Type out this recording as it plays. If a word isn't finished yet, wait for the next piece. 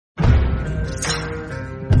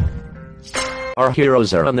Our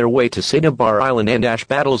heroes are on their way to Cinnabar Island and Ash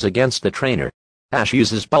battles against the trainer. Ash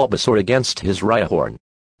uses Bulbasaur against his Rhyhorn.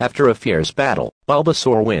 After a fierce battle,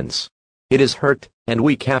 Bulbasaur wins. It is hurt, and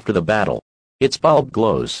weak after the battle. Its bulb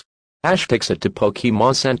glows. Ash takes it to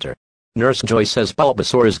Pokémon Center. Nurse Joy says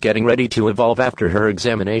Bulbasaur is getting ready to evolve after her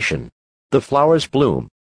examination. The flowers bloom.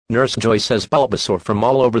 Nurse Joy says Bulbasaur from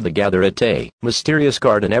all over the gather at a mysterious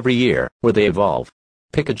garden every year, where they evolve.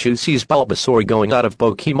 Pikachu sees Bulbasaur going out of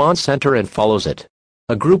Pokémon Center and follows it.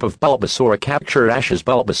 A group of Bulbasaur capture Ash's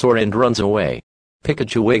Bulbasaur and runs away.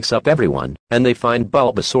 Pikachu wakes up everyone, and they find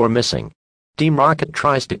Bulbasaur missing. Team Rocket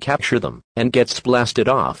tries to capture them, and gets blasted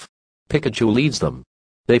off. Pikachu leads them.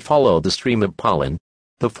 They follow the stream of pollen.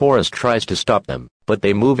 The forest tries to stop them, but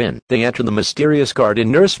they move in. They enter the mysterious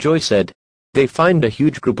garden Nurse Joy said. They find a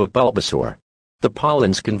huge group of Bulbasaur. The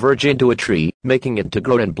pollens converge into a tree, making it to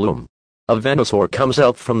grow and bloom. A Venusaur comes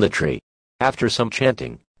out from the tree. After some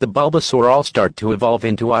chanting, the Bulbasaur all start to evolve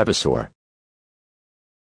into Ivysaur.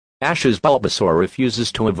 Ash's Bulbasaur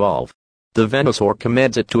refuses to evolve. The Venusaur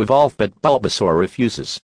commands it to evolve, but Bulbasaur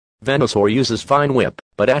refuses. Venusaur uses Vine Whip,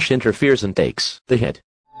 but Ash interferes and takes the hit.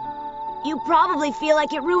 You probably feel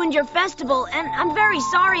like it ruined your festival, and I'm very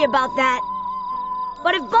sorry about that.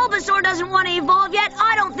 But if Bulbasaur doesn't want to evolve yet,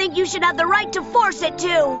 I don't think you should have the right to force it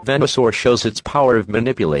to. Venusaur shows its power of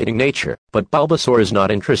manipulating nature, but Bulbasaur is not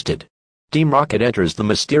interested. Team Rocket enters the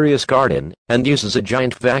mysterious garden, and uses a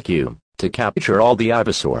giant vacuum to capture all the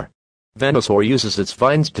Ivysaur. Venusaur uses its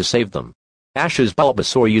vines to save them. Ash's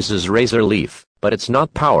Bulbasaur uses Razor Leaf, but it's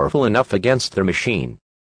not powerful enough against their machine.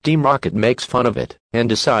 Team Rocket makes fun of it, and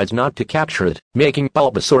decides not to capture it, making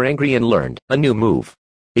Bulbasaur angry and learned a new move.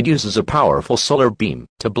 It uses a powerful solar beam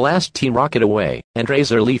to blast Team Rocket away, and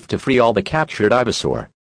Razor Leaf to free all the captured Ivysaur.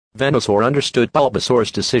 Venusaur understood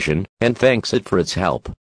Bulbasaur's decision, and thanks it for its help.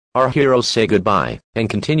 Our heroes say goodbye, and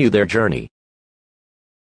continue their journey.